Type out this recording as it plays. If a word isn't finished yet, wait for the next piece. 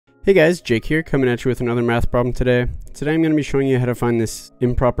Hey guys, Jake here, coming at you with another math problem today. Today I'm going to be showing you how to find this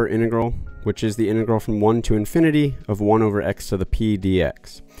improper integral, which is the integral from 1 to infinity of 1 over x to the p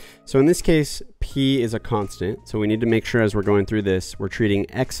dx. So in this case, p is a constant, so we need to make sure as we're going through this, we're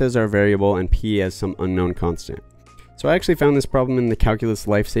treating x as our variable and p as some unknown constant. So I actually found this problem in the Calculus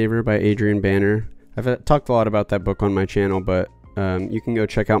Lifesaver by Adrian Banner. I've talked a lot about that book on my channel, but you can go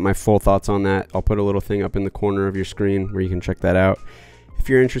check out my full thoughts on that. I'll put a little thing up in the corner of your screen where you can check that out if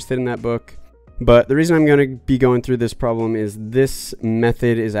you're interested in that book. But the reason I'm going to be going through this problem is this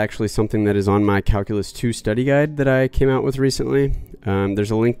method is actually something that is on my Calculus 2 study guide that I came out with recently. There's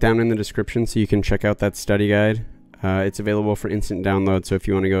a link down in the description so you can check out that study guide. It's available for instant download, so if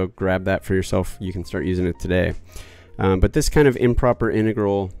you want to go grab that for yourself, you can start using it today. But this kind of improper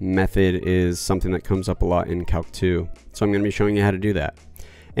integral method is something that comes up a lot in Calc 2. So I'm going to be showing you how to do that.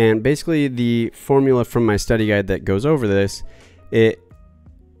 And basically the formula from my study guide that goes over this, it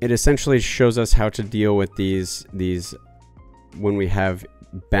essentially shows us how to deal with these when we have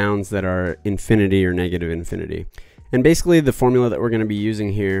bounds that are infinity or negative infinity. And basically the formula that we're going to be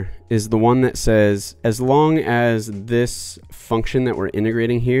using here is the one that says as long as this function that we're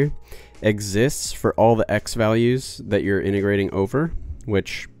integrating here exists for all the x values that you're integrating over,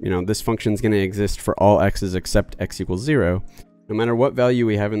 which, you know, this function is going to exist for all x's except x equals 0. No matter what value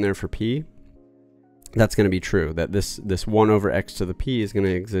we have in there for p, that's going to be true, that this 1 over x to the p is going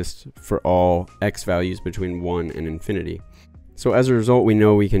to exist for all x values between 1 and infinity. So as a result, we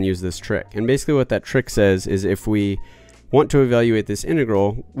know we can use this trick. And basically what that trick says is if we want to evaluate this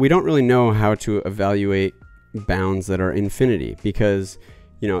integral, we don't really know how to evaluate bounds that are infinity, because,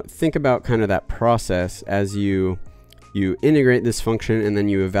 you know, think about kind of that process as you integrate this function and then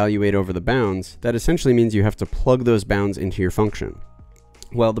you evaluate over the bounds. That essentially means you have to plug those bounds into your function.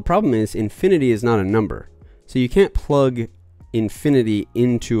 Well, the problem is infinity is not a number, so you can't plug infinity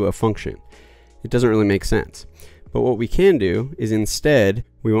into a function. It doesn't really make sense. But what we can do is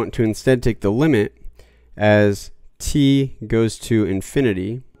we want to take the limit as t goes to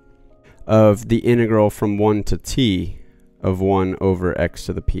infinity of the integral from 1 to t of 1 over x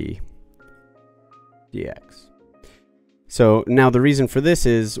to the p dx. So now the reason for this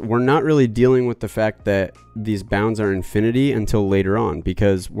is we're not really dealing with the fact that these bounds are infinity until later on,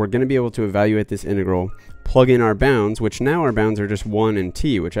 because we're going to be able to evaluate this integral, plug in our bounds, which now our bounds are just 1 and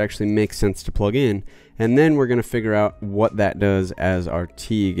t, which actually makes sense to plug in, and then we're going to figure out what that does as our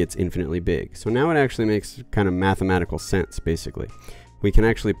t gets infinitely big. So now it actually makes kind of mathematical sense, basically. We can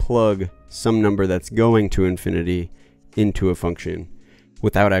actually plug some number that's going to infinity into a function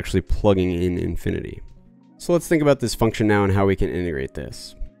without actually plugging in infinity. So let's think about this function now and how we can integrate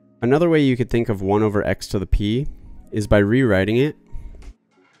this. Another way you could think of 1 over x to the p is by rewriting it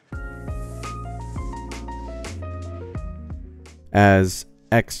as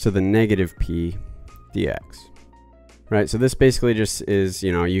x to the negative p dx. Right, so this basically just is,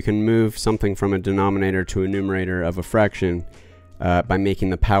 you know, you can move something from a denominator to a numerator of a fraction by making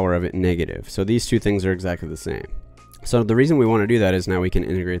the power of it negative. So these two things are exactly the same. So the reason we want to do that is now we can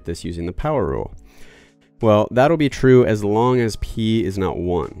integrate this using the power rule. Well, that'll be true as long as p is not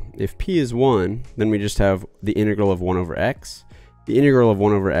 1. If p is 1, then we just have the integral of 1 over x. The integral of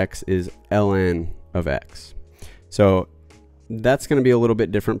 1 over x is ln of x. So that's going to be a little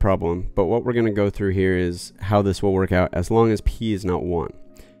bit different problem, but what we're going to go through here is how this will work out as long as p is not 1.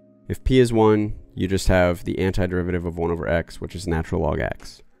 If p is 1, you just have the antiderivative of 1 over x, which is natural log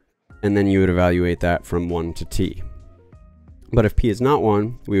x. And then you would evaluate that from 1 to t. But if p is not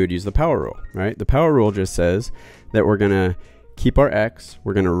 1, we would use the power rule, right? The power rule just says that we're going to keep our x,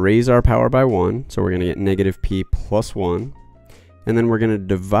 we're going to raise our power by 1, so we're going to get negative p plus 1, and then we're going to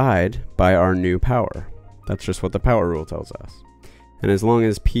divide by our new power. That's just what the power rule tells us. And as long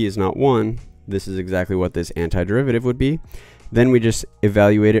as p is not 1, this is exactly what this antiderivative would be. Then we just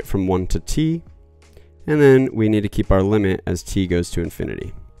evaluate it from 1 to t, and then we need to keep our limit as t goes to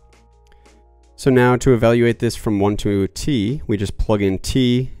infinity. So now to evaluate this from 1 to t, we just plug in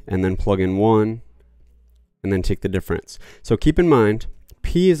t and then plug in 1 and then take the difference. So keep in mind,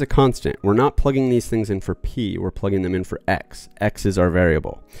 p is a constant. We're not plugging these things in for p, we're plugging them in for x. X is our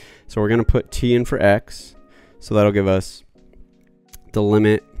variable. So we're going to put t in for x, so that'll give us the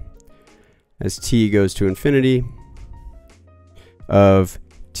limit as t goes to infinity of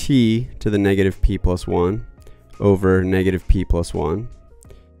t to the negative p plus 1 over negative p plus 1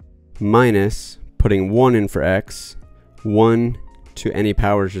 minus putting 1 in for x. 1 to any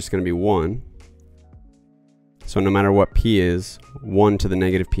power is just going to be 1. So no matter what p is, 1 to the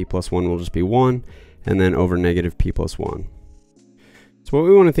negative p plus 1 will just be 1, and then over negative p plus 1. So what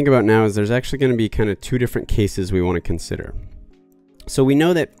we want to think about now is there's actually going to be kind of two different cases we want to consider. So we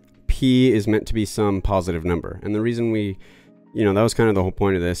know that p is meant to be some positive number. And the reason that was kind of the whole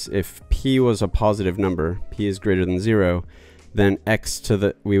point of this. If p was a positive number, p is greater than 0, then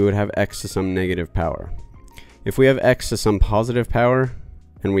we would have x to some negative power. If we have x to some positive power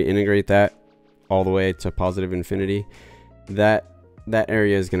and we integrate that all the way to positive infinity, that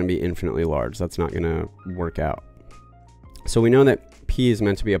area is going to be infinitely large. That's not going to work out. So we know that p is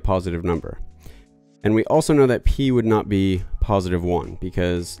meant to be a positive number. And we also know that p would not be positive 1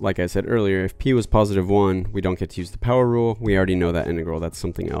 because, like I said earlier, if p was positive 1, we don't get to use the power rule. We already know that integral. That's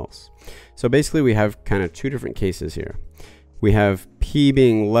something else. So basically we have kind of two different cases here. We have p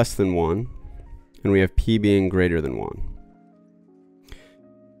being less than 1, and we have p being greater than 1.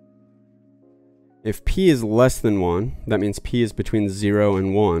 If p is less than 1, that means p is between 0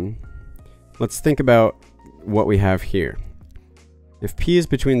 and 1. Let's think about what we have here. If p is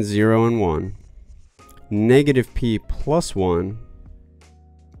between 0 and 1, negative p plus 1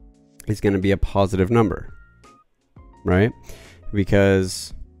 is going to be a positive number, right?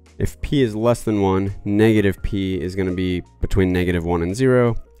 Because if p is less than 1, negative p is going to be between negative 1 and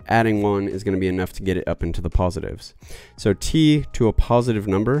 0. Adding 1 is going to be enough to get it up into the positives. So t to a positive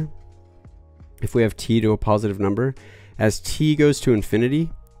number, if we have t to a positive number, as t goes to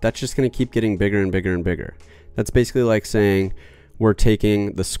infinity, that's just going to keep getting bigger and bigger and bigger. That's basically like saying we're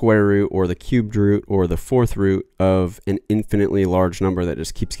taking the square root or the cubed root or the fourth root of an infinitely large number that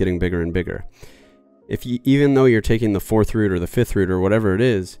just keeps getting bigger and bigger. Even though you're taking the fourth root or the fifth root or whatever it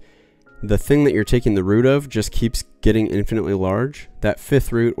is, the thing that you're taking the root of just keeps getting infinitely large. That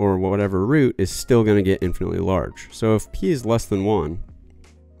fifth root or whatever root is still going to get infinitely large. So if p is less than 1,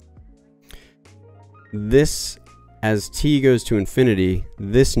 as t goes to infinity,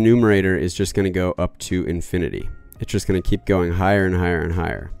 this numerator is just going to go up to infinity. It's just going to keep going higher and higher and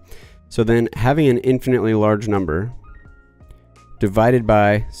higher. So then having an infinitely large number divided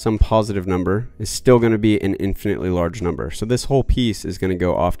by some positive number is still going to be an infinitely large number. So this whole piece is going to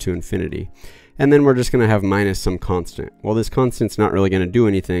go off to infinity. And then we're just going to have minus some constant. Well, this constant's not really going to do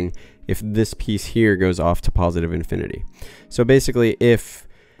anything if this piece here goes off to positive infinity. So basically, if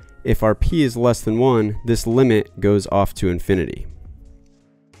our p is less than 1, this limit goes off to infinity.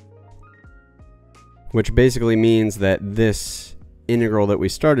 Which basically means that this integral that we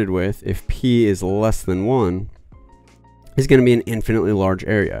started with, if p is less than 1, is going to be an infinitely large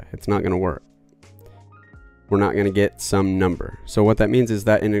area. It's not going to work. We're not going to get some number. So what that means is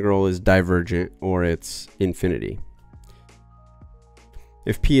that integral is divergent, or it's infinity.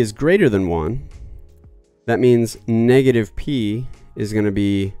 If p is greater than 1, that means negative p is going to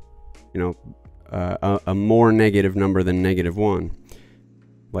be, a more negative number than negative 1.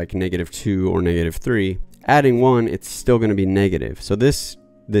 Like negative 2 or negative 3. Adding 1, it's still going to be negative. So this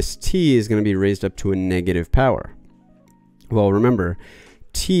t is going to be raised up to a negative power. Well, remember,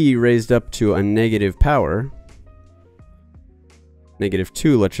 t raised up to a negative power, negative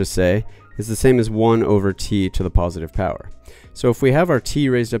 2, let's just say, is the same as 1 over t to the positive power. So if we have our t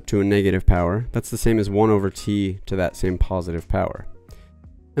raised up to a negative power, that's the same as 1 over t to that same positive power.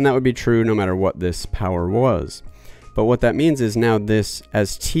 And that would be true no matter what this power was. But what that means is now this,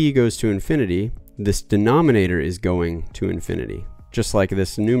 as t goes to infinity, this denominator is going to infinity, just like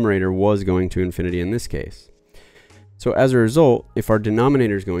this numerator was going to infinity in this case. So as a result, if our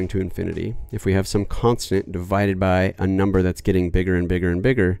denominator is going to infinity, if we have some constant divided by a number that's getting bigger and bigger and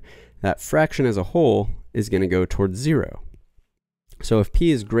bigger, that fraction as a whole is going to go towards 0. So if p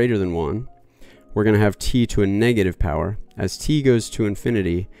is greater than 1, we're going to have t to a negative power. As t goes to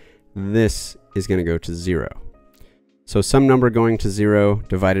infinity, this is going to go to 0. So some number going to 0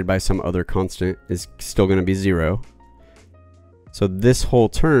 divided by some other constant is still going to be 0. So this whole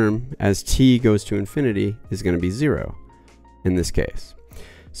term, as t goes to infinity, is going to be 0 in this case.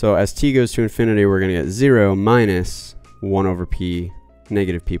 So as t goes to infinity, we're going to get 0 minus 1 over p,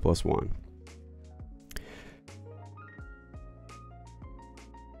 negative p plus 1.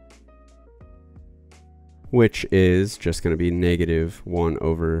 Which is just going to be negative 1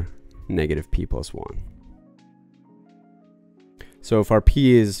 over negative p plus 1. So if our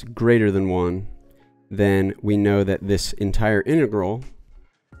p is greater than 1, then we know that this entire integral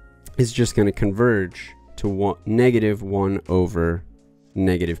is just going to converge to negative 1 over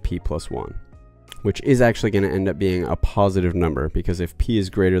negative p plus 1, which is actually going to end up being a positive number, because if p is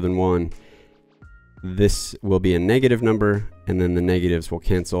greater than 1, this will be a negative number, and then the negatives will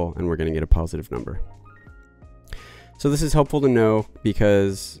cancel, and we're going to get a positive number. So this is helpful to know,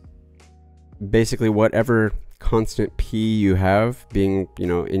 because basically whatever constant p you have being,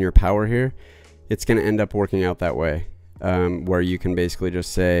 in your power here, it's going to end up working out that way, where you can basically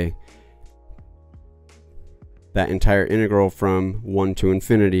just say that entire integral from 1 to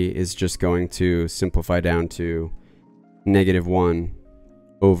infinity is just going to simplify down to -1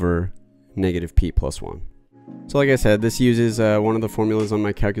 over -p plus 1. So like I said, this uses one of the formulas on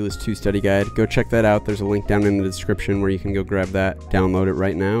my Calculus 2 study guide. Go check that out. There's a link down in the description where you can go grab that, download it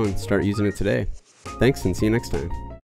right now, and start using it today. Thanks, and see you next time.